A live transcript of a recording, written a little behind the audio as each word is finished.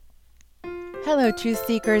Hello, Truth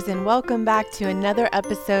Seekers, and welcome back to another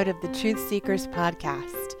episode of the Truth Seekers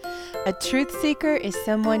podcast. A truth seeker is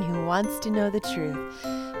someone who wants to know the truth.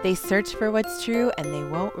 They search for what's true and they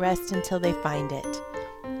won't rest until they find it.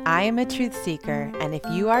 I am a truth seeker, and if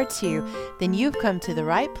you are too, then you've come to the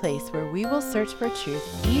right place where we will search for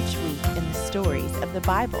truth each week in the stories of the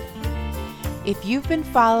Bible. If you've been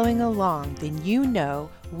following along, then you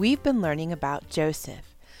know we've been learning about Joseph.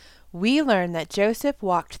 We learned that Joseph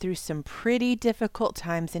walked through some pretty difficult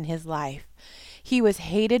times in his life. He was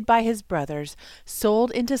hated by his brothers, sold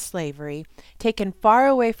into slavery, taken far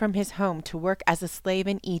away from his home to work as a slave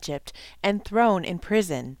in Egypt, and thrown in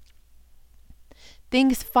prison.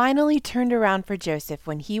 Things finally turned around for Joseph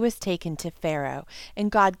when he was taken to Pharaoh, and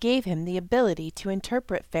God gave him the ability to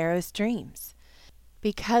interpret Pharaoh's dreams.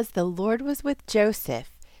 Because the Lord was with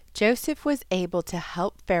Joseph, Joseph was able to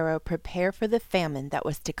help Pharaoh prepare for the famine that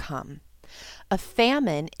was to come. A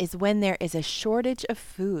famine is when there is a shortage of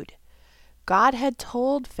food. God had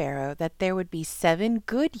told Pharaoh that there would be 7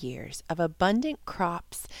 good years of abundant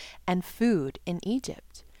crops and food in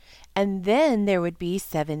Egypt. And then there would be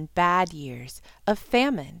 7 bad years of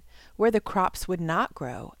famine, where the crops would not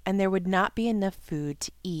grow and there would not be enough food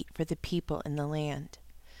to eat for the people in the land.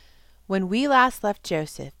 When we last left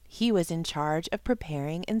Joseph, he was in charge of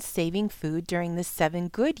preparing and saving food during the 7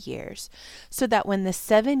 good years, so that when the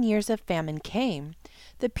 7 years of famine came,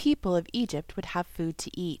 the people of Egypt would have food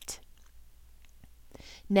to eat.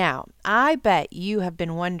 Now, I bet you have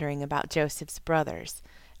been wondering about Joseph's brothers,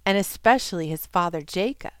 and especially his father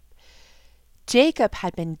Jacob. Jacob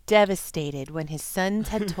had been devastated when his sons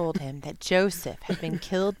had told him that Joseph had been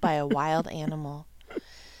killed by a wild animal.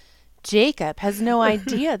 Jacob has no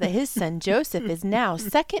idea that his son Joseph is now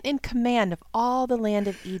second in command of all the land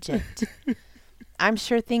of Egypt. I'm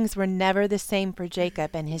sure things were never the same for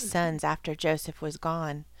Jacob and his sons after Joseph was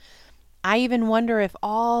gone. I even wonder if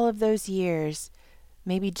all of those years,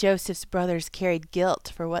 maybe Joseph's brothers carried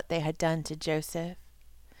guilt for what they had done to Joseph.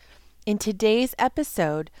 In today's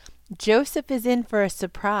episode, Joseph is in for a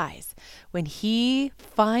surprise when he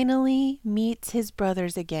finally meets his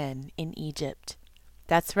brothers again in Egypt.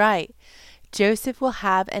 That's right. Joseph will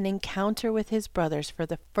have an encounter with his brothers for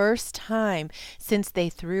the first time since they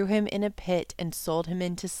threw him in a pit and sold him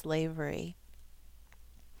into slavery.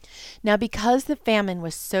 Now, because the famine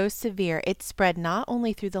was so severe, it spread not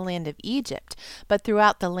only through the land of Egypt, but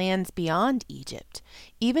throughout the lands beyond Egypt,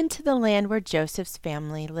 even to the land where Joseph's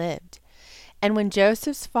family lived. And when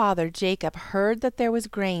Joseph's father Jacob heard that there was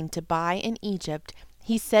grain to buy in Egypt,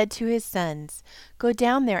 he said to his sons, "Go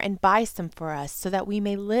down there and buy some for us, so that we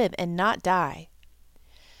may live and not die."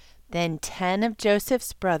 Then 10 of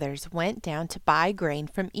Joseph's brothers went down to buy grain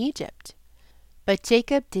from Egypt. But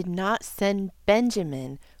Jacob did not send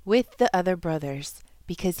Benjamin with the other brothers,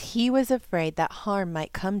 because he was afraid that harm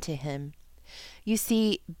might come to him. You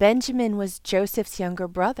see, Benjamin was Joseph's younger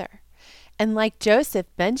brother, and like Joseph,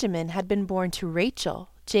 Benjamin had been born to Rachel,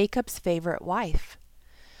 Jacob's favorite wife.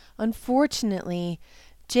 Unfortunately,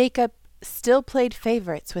 Jacob still played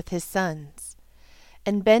favorites with his sons,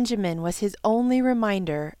 and Benjamin was his only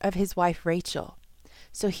reminder of his wife Rachel,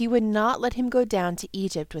 so he would not let him go down to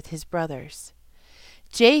Egypt with his brothers.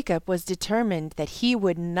 Jacob was determined that he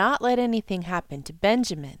would not let anything happen to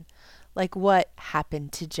Benjamin, like what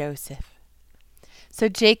happened to Joseph. So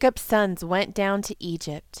Jacob's sons went down to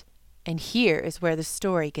Egypt, and here is where the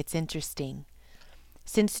story gets interesting.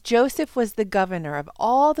 Since Joseph was the governor of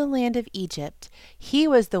all the land of Egypt, he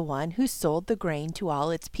was the one who sold the grain to all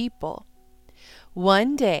its people.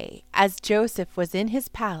 One day, as Joseph was in his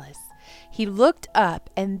palace, he looked up,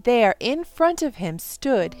 and there in front of him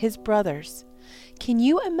stood his brothers. Can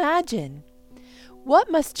you imagine?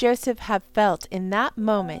 What must Joseph have felt in that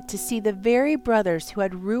moment to see the very brothers who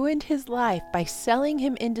had ruined his life by selling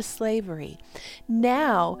him into slavery,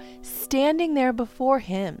 now standing there before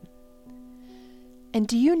him? And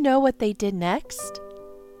do you know what they did next?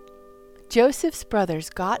 Joseph's brothers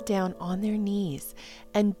got down on their knees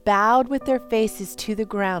and bowed with their faces to the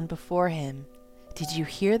ground before him. Did you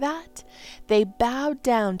hear that? They bowed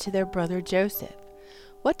down to their brother Joseph.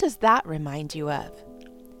 What does that remind you of?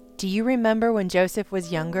 Do you remember when Joseph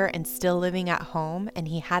was younger and still living at home and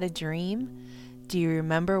he had a dream? Do you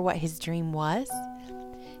remember what his dream was?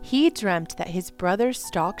 He dreamt that his brother's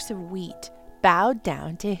stalks of wheat bowed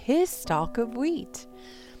down to his stalk of wheat.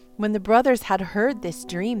 When the brothers had heard this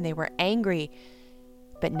dream, they were angry.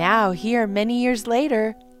 But now, here, many years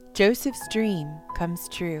later, Joseph's dream comes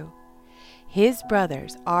true. His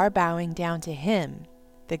brothers are bowing down to him,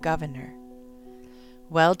 the governor.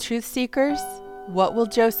 Well, truth seekers, what will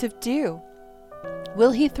Joseph do?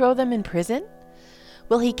 Will he throw them in prison?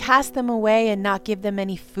 Will he cast them away and not give them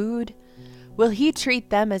any food? Will he treat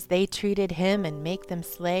them as they treated him and make them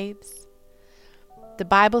slaves? The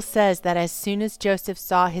Bible says that as soon as Joseph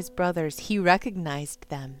saw his brothers, he recognized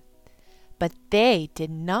them. But they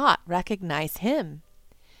did not recognize him.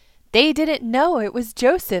 They didn't know it was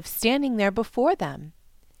Joseph standing there before them.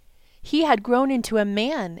 He had grown into a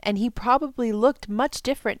man, and he probably looked much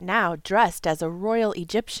different now, dressed as a royal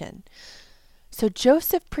Egyptian. So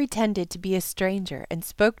Joseph pretended to be a stranger and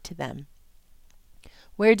spoke to them.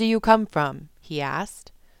 "Where do you come from?" he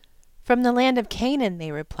asked. "From the land of Canaan,"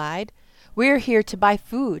 they replied. "We're here to buy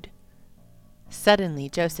food." Suddenly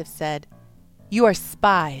Joseph said, "You are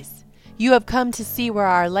spies. You have come to see where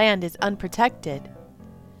our land is unprotected."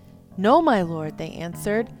 "No, my lord," they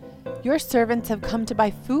answered. "Your servants have come to buy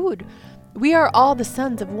food. We are all the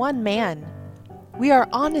sons of one man. We are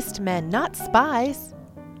honest men, not spies."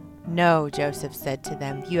 "No," Joseph said to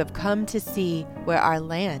them, "you have come to see where our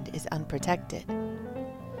land is unprotected."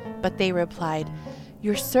 But they replied,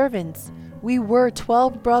 "Your servants, we were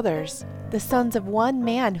 12 brothers, the sons of one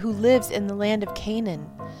man who lives in the land of Canaan.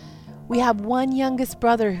 We have one youngest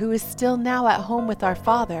brother who is still now at home with our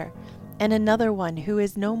father, and another one who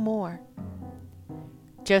is no more."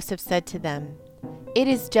 Joseph said to them, "It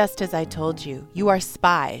is just as I told you. You are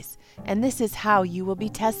spies, and this is how you will be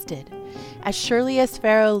tested. As surely as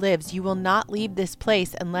Pharaoh lives, you will not leave this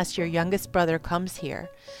place unless your youngest brother comes here.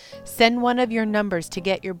 Send one of your numbers to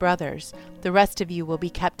get your brothers. The rest of you will be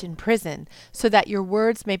kept in prison, so that your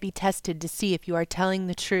words may be tested to see if you are telling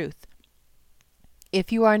the truth.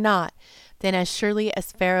 If you are not, then as surely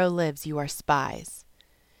as Pharaoh lives, you are spies."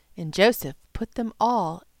 And Joseph put them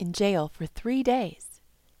all in jail for 3 days.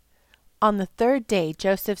 On the 3rd day,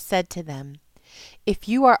 Joseph said to them, "If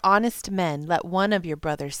you are honest men, let one of your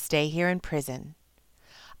brothers stay here in prison.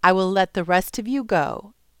 I will let the rest of you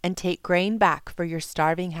go and take grain back for your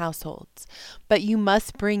starving households, but you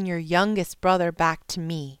must bring your youngest brother back to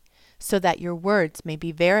me, so that your words may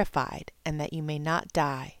be verified and that you may not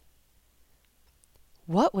die."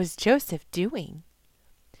 What was Joseph doing?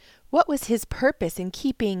 What was his purpose in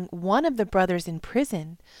keeping one of the brothers in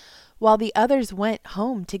prison while the others went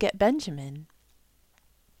home to get Benjamin?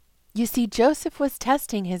 You see, Joseph was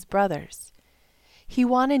testing his brothers. He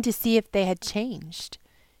wanted to see if they had changed.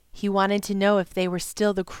 He wanted to know if they were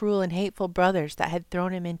still the cruel and hateful brothers that had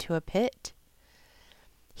thrown him into a pit.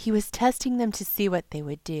 He was testing them to see what they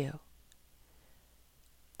would do.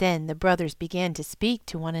 Then the brothers began to speak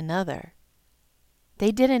to one another.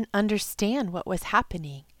 They didn't understand what was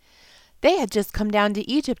happening. They had just come down to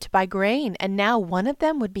Egypt to buy grain, and now one of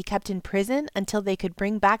them would be kept in prison until they could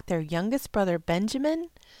bring back their youngest brother Benjamin.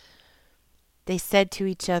 They said to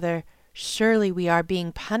each other, "Surely we are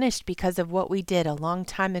being punished because of what we did a long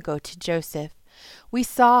time ago to Joseph. We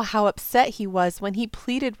saw how upset he was when he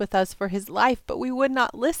pleaded with us for his life, but we would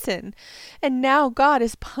not listen. And now God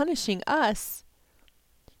is punishing us."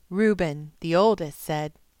 Reuben, the oldest,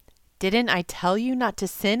 said, "Didn't I tell you not to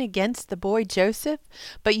sin against the boy Joseph?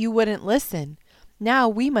 But you wouldn't listen. Now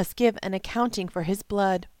we must give an accounting for his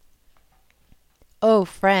blood." Oh,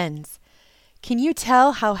 friends, can you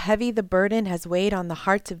tell how heavy the burden has weighed on the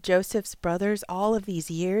hearts of Joseph's brothers all of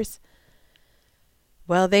these years?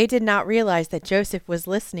 Well, they did not realize that Joseph was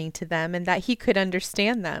listening to them and that he could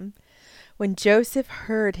understand them. When Joseph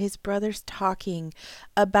heard his brothers talking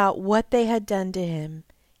about what they had done to him,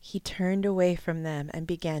 he turned away from them and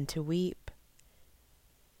began to weep.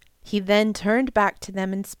 He then turned back to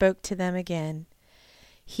them and spoke to them again.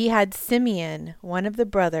 He had Simeon, one of the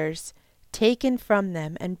brothers, taken from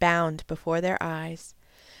them and bound before their eyes.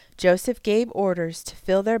 Joseph gave orders to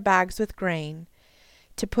fill their bags with grain,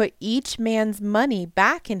 to put each man's money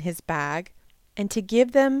back in his bag, and to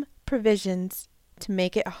give them provisions to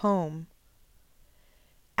make it home.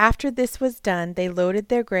 After this was done, they loaded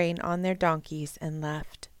their grain on their donkeys and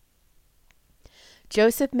left.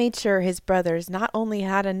 Joseph made sure his brothers not only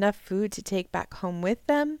had enough food to take back home with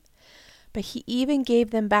them, but he even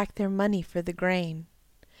gave them back their money for the grain.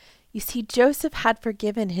 You see, Joseph had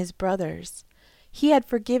forgiven his brothers. He had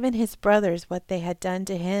forgiven his brothers what they had done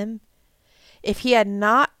to him. If he had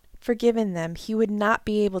not forgiven them, he would not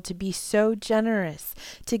be able to be so generous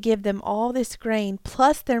to give them all this grain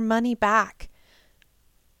plus their money back.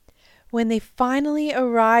 When they finally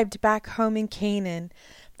arrived back home in Canaan,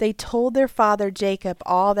 they told their father Jacob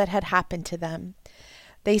all that had happened to them.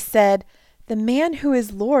 They said, "The man who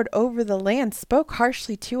is lord over the land spoke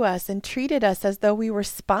harshly to us and treated us as though we were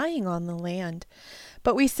spying on the land.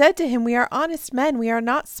 But we said to him, 'We are honest men, we are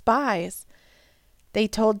not spies.'" They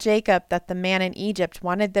told Jacob that the man in Egypt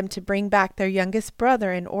wanted them to bring back their youngest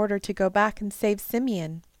brother in order to go back and save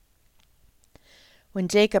Simeon. When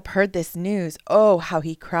Jacob heard this news, oh, how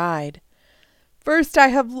he cried. "First I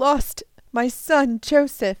have lost my son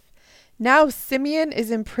Joseph. Now Simeon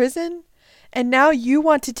is in prison, and now you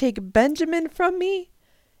want to take Benjamin from me?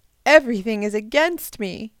 Everything is against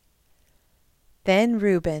me." Then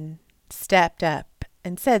Reuben stepped up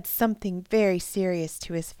and said something very serious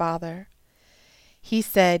to his father. He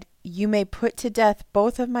said, "You may put to death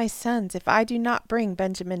both of my sons if I do not bring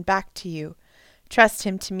Benjamin back to you. Trust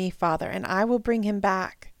him to me, father, and I will bring him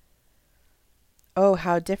back." Oh,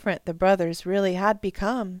 how different the brothers really had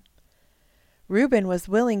become. Reuben was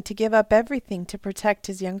willing to give up everything to protect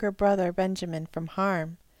his younger brother Benjamin from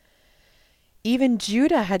harm. Even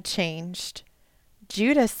Judah had changed.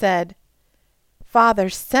 Judah said, "Father,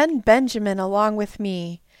 send Benjamin along with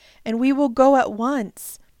me, and we will go at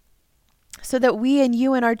once, so that we and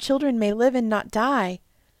you and our children may live and not die.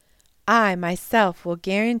 I myself will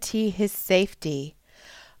guarantee his safety.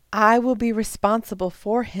 I will be responsible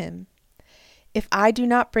for him. If I do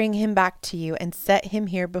not bring him back to you and set him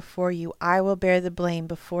here before you, I will bear the blame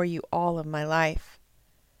before you all of my life."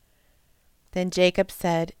 Then Jacob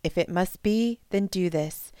said, "If it must be, then do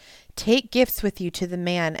this. Take gifts with you to the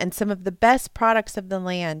man, and some of the best products of the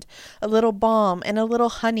land, a little balm and a little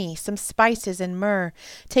honey, some spices and myrrh.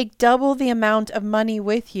 Take double the amount of money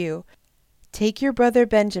with you. Take your brother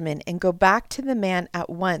Benjamin and go back to the man at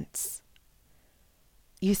once."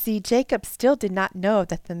 You see, Jacob still did not know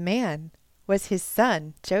that the man was his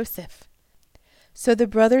son, Joseph. So the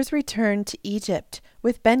brothers returned to Egypt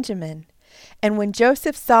with Benjamin. And when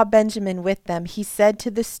Joseph saw Benjamin with them, he said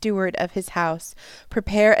to the steward of his house,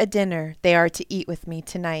 "Prepare a dinner. They are to eat with me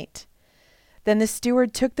tonight." Then the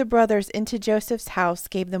steward took the brothers into Joseph's house,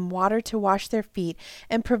 gave them water to wash their feet,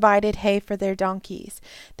 and provided hay for their donkeys.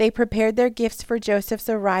 They prepared their gifts for Joseph's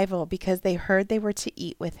arrival because they heard they were to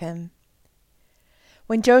eat with him.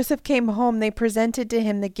 When Joseph came home, they presented to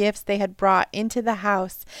him the gifts they had brought into the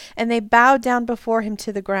house, and they bowed down before him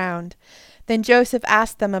to the ground. Then Joseph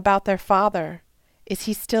asked them about their father. "Is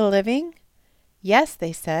he still living?" "Yes,"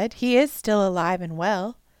 they said, "he is still alive and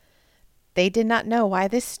well." They did not know why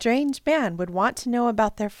this strange man would want to know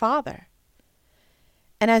about their father.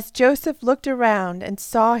 And as Joseph looked around and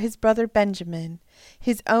saw his brother Benjamin,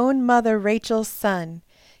 his own mother Rachel's son,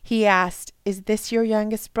 he asked, "Is this your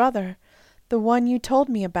youngest brother, the one you told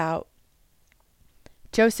me about?"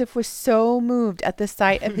 Joseph was so moved at the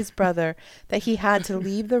sight of his brother that he had to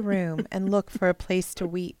leave the room and look for a place to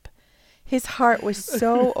weep. His heart was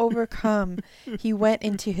so overcome, he went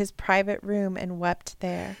into his private room and wept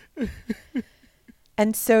there.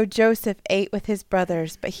 And so Joseph ate with his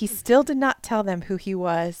brothers, but he still did not tell them who he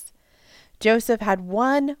was. Joseph had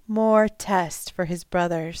one more test for his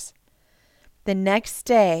brothers. The next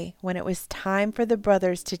day, when it was time for the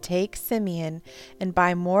brothers to take Simeon and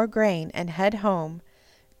buy more grain and head home,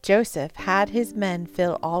 Joseph had his men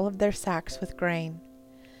fill all of their sacks with grain.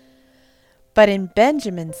 But in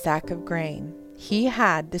Benjamin's sack of grain, he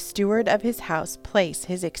had the steward of his house place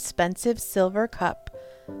his expensive silver cup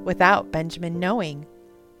without Benjamin knowing.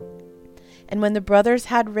 And when the brothers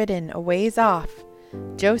had ridden a ways off,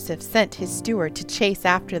 Joseph sent his steward to chase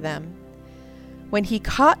after them. When he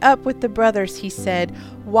caught up with the brothers, he said,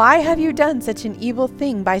 "Why have you done such an evil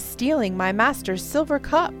thing by stealing my master's silver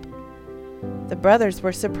cup?" The brothers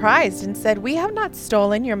were surprised and said, "We have not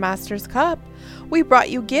stolen your master's cup. We brought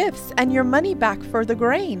you gifts and your money back for the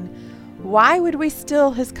grain. Why would we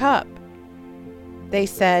steal his cup?" They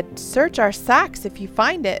said, "Search our sacks if you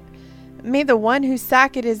find it. May the one whose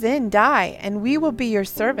sack it is in die, and we will be your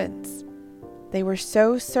servants." They were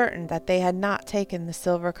so certain that they had not taken the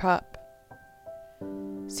silver cup.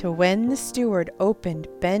 So when the steward opened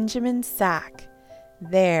Benjamin's sack,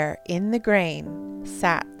 there in the grain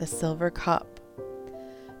sat the silver cup.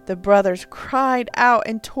 The brothers cried out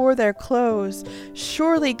and tore their clothes.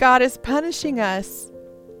 "Surely God is punishing us."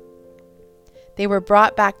 They were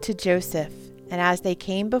brought back to Joseph, and as they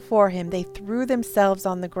came before him, they threw themselves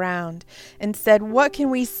on the ground and said, "What can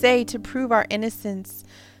we say to prove our innocence?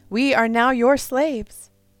 We are now your slaves."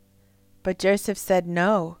 But Joseph said,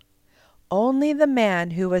 "No, only the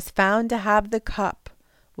man who was found to have the cup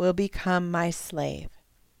will become my slave.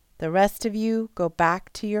 The rest of you go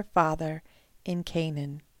back to your father in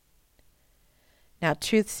Canaan." Now,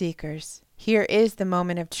 truth seekers, here is the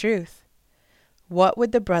moment of truth. What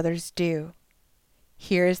would the brothers do?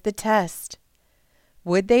 Here is the test.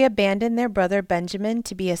 Would they abandon their brother Benjamin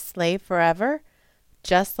to be a slave forever,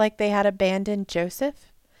 just like they had abandoned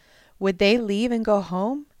Joseph? Would they leave and go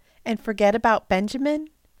home and forget about Benjamin?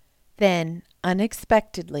 Then,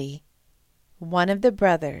 unexpectedly, one of the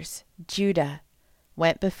brothers, Judah,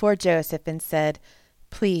 went before Joseph and said,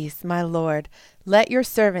 Please, my lord, let your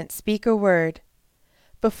servant speak a word.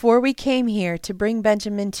 Before we came here to bring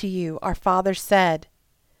Benjamin to you, our father said,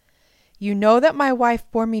 'You know that my wife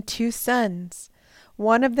bore me 2 sons.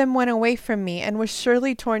 One of them went away from me and was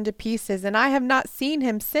surely torn to pieces, and I have not seen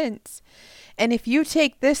him since. And if you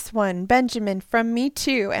take this one, Benjamin, from me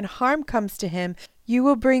too, and harm comes to him, you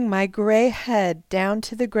will bring my gray head down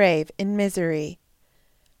to the grave in misery.'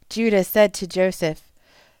 Judah said to Joseph,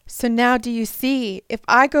 'So now do you see, if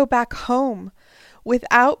I go back home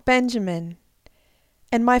without Benjamin,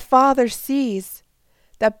 and my father sees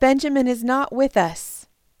that Benjamin is not with us,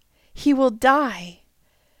 he will die.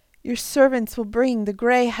 Your servants will bring the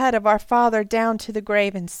gray head of our father down to the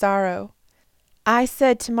grave in sorrow. I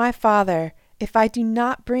said to my father, if I do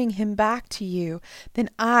not bring him back to you, then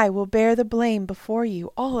I will bear the blame before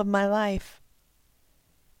you all of my life.'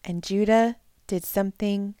 And Judah did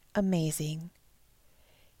something amazing.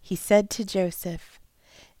 He said to Joseph,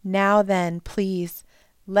 'Now then, please,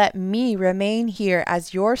 let me remain here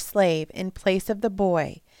as your slave in place of the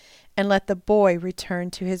boy, and let the boy return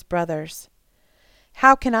to his brothers.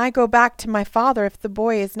 How can I go back to my father if the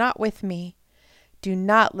boy is not with me? Do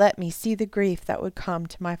not let me see the grief that would come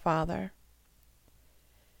to my father.'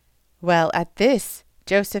 Well, at this,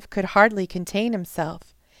 Joseph could hardly contain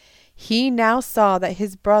himself. He now saw that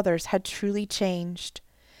his brothers had truly changed.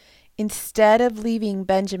 Instead of leaving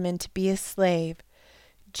Benjamin to be a slave,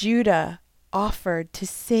 Judah offered to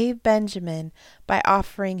save Benjamin by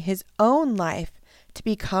offering his own life to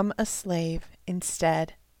become a slave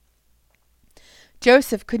instead.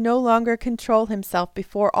 Joseph could no longer control himself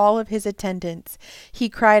before all of his attendants. He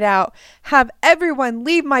cried out, 'Have everyone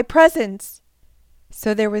leave my presence!'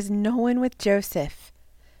 So there was no one with Joseph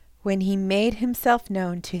when he made himself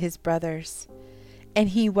known to his brothers. And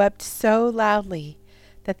he wept so loudly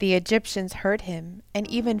that the Egyptians heard him, and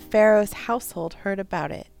even Pharaoh's household heard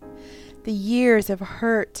about it. The years of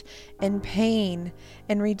hurt and pain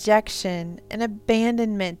and rejection and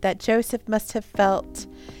abandonment that Joseph must have felt,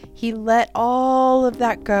 he let all of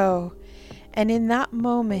that go. And in that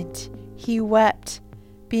moment, he wept,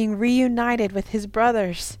 being reunited with his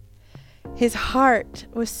brothers. His heart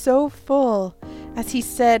was so full as he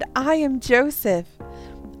said, 'I am Joseph.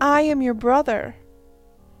 I am your brother.'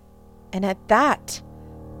 And at that,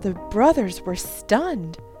 the brothers were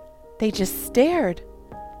stunned. They just stared.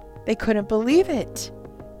 They couldn't believe it.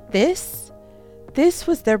 This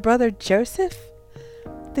was their brother Joseph,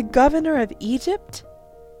 the governor of Egypt?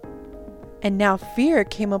 And now fear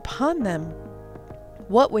came upon them.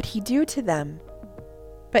 What would he do to them?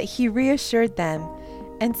 But he reassured them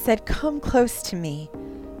and said, 'Come close to me.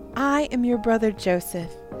 I am your brother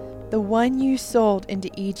Joseph, the one you sold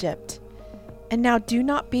into Egypt. And now do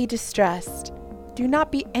not be distressed. Do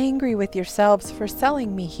not be angry with yourselves for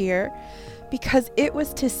selling me here, because it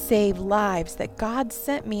was to save lives that God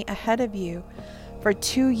sent me ahead of you. For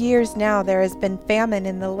 2 years now there has been famine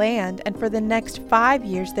in the land, and for the next 5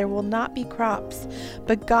 years there will not be crops.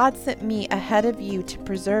 But God sent me ahead of you to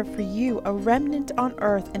preserve for you a remnant on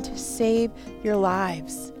earth and to save your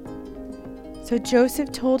lives.' So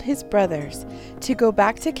Joseph told his brothers to go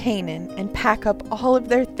back to Canaan and pack up all of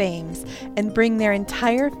their things and bring their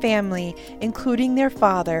entire family, including their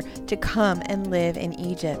father, to come and live in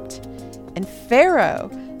Egypt. And Pharaoh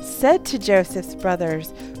said to Joseph's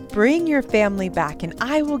brothers, 'Bring your family back, and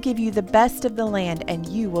I will give you the best of the land, and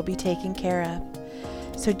you will be taken care of.'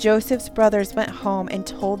 So Joseph's brothers went home and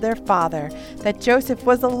told their father that Joseph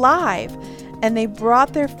was alive, and they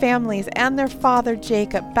brought their families and their father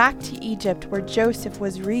Jacob back to Egypt, where Joseph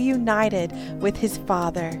was reunited with his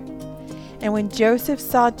father. And when Joseph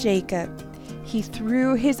saw Jacob, he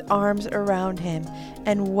threw his arms around him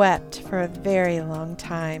and wept for a very long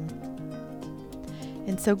time.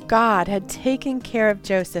 And so God had taken care of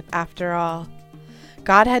Joseph after all.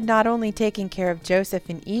 God had not only taken care of Joseph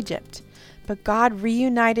in Egypt, but God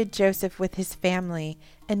reunited Joseph with his family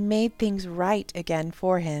and made things right again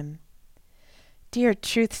for him. Dear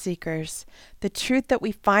truth seekers, the truth that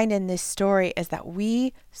we find in this story is that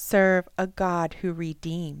we serve a God who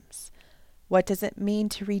redeems. What does it mean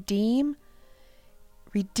to redeem?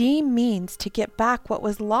 Redeem means to get back what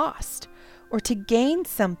was lost, or to gain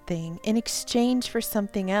something in exchange for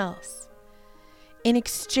something else. In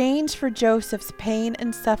exchange for Joseph's pain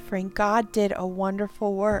and suffering, God did a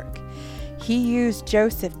wonderful work. He used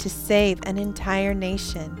Joseph to save an entire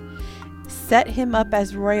nation, set him up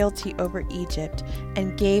as royalty over Egypt,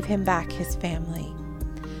 and gave him back his family.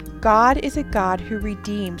 God is a God who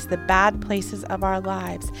redeems the bad places of our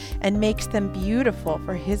lives and makes them beautiful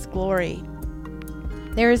for his glory.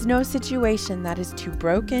 There is no situation that is too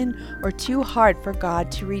broken or too hard for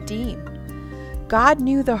God to redeem. God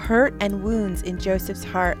knew the hurt and wounds in Joseph's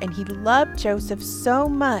heart, and he loved Joseph so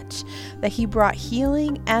much that he brought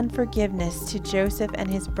healing and forgiveness to Joseph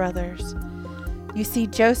and his brothers. You see,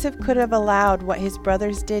 Joseph could have allowed what his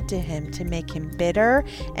brothers did to him to make him bitter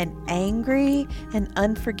and angry and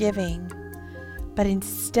unforgiving. But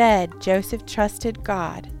instead, Joseph trusted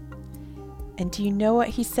God. And do you know what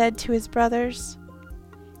he said to his brothers?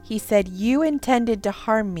 He said, "You intended to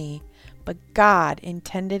harm me, but God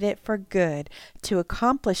intended it for good to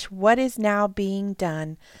accomplish what is now being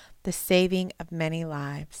done, the saving of many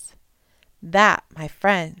lives." That, my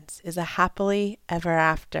friends, is a happily ever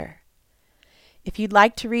after. If you'd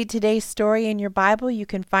like to read today's story in your Bible, you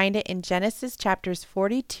can find it in Genesis chapters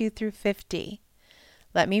 42 through 50.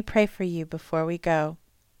 Let me pray for you before we go.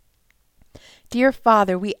 Dear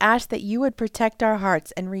Father, we ask that you would protect our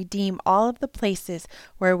hearts and redeem all of the places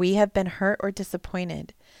where we have been hurt or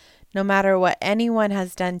disappointed. No matter what anyone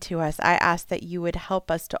has done to us, I ask that you would help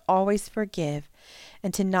us to always forgive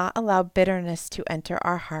and to not allow bitterness to enter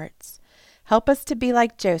our hearts. Help us to be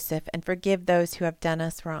like Joseph and forgive those who have done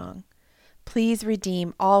us wrong. Please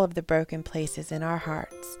redeem all of the broken places in our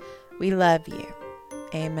hearts. We love you.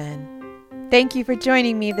 Amen. Thank you for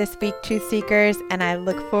joining me this week, Truth Seekers, and I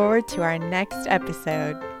look forward to our next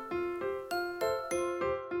episode.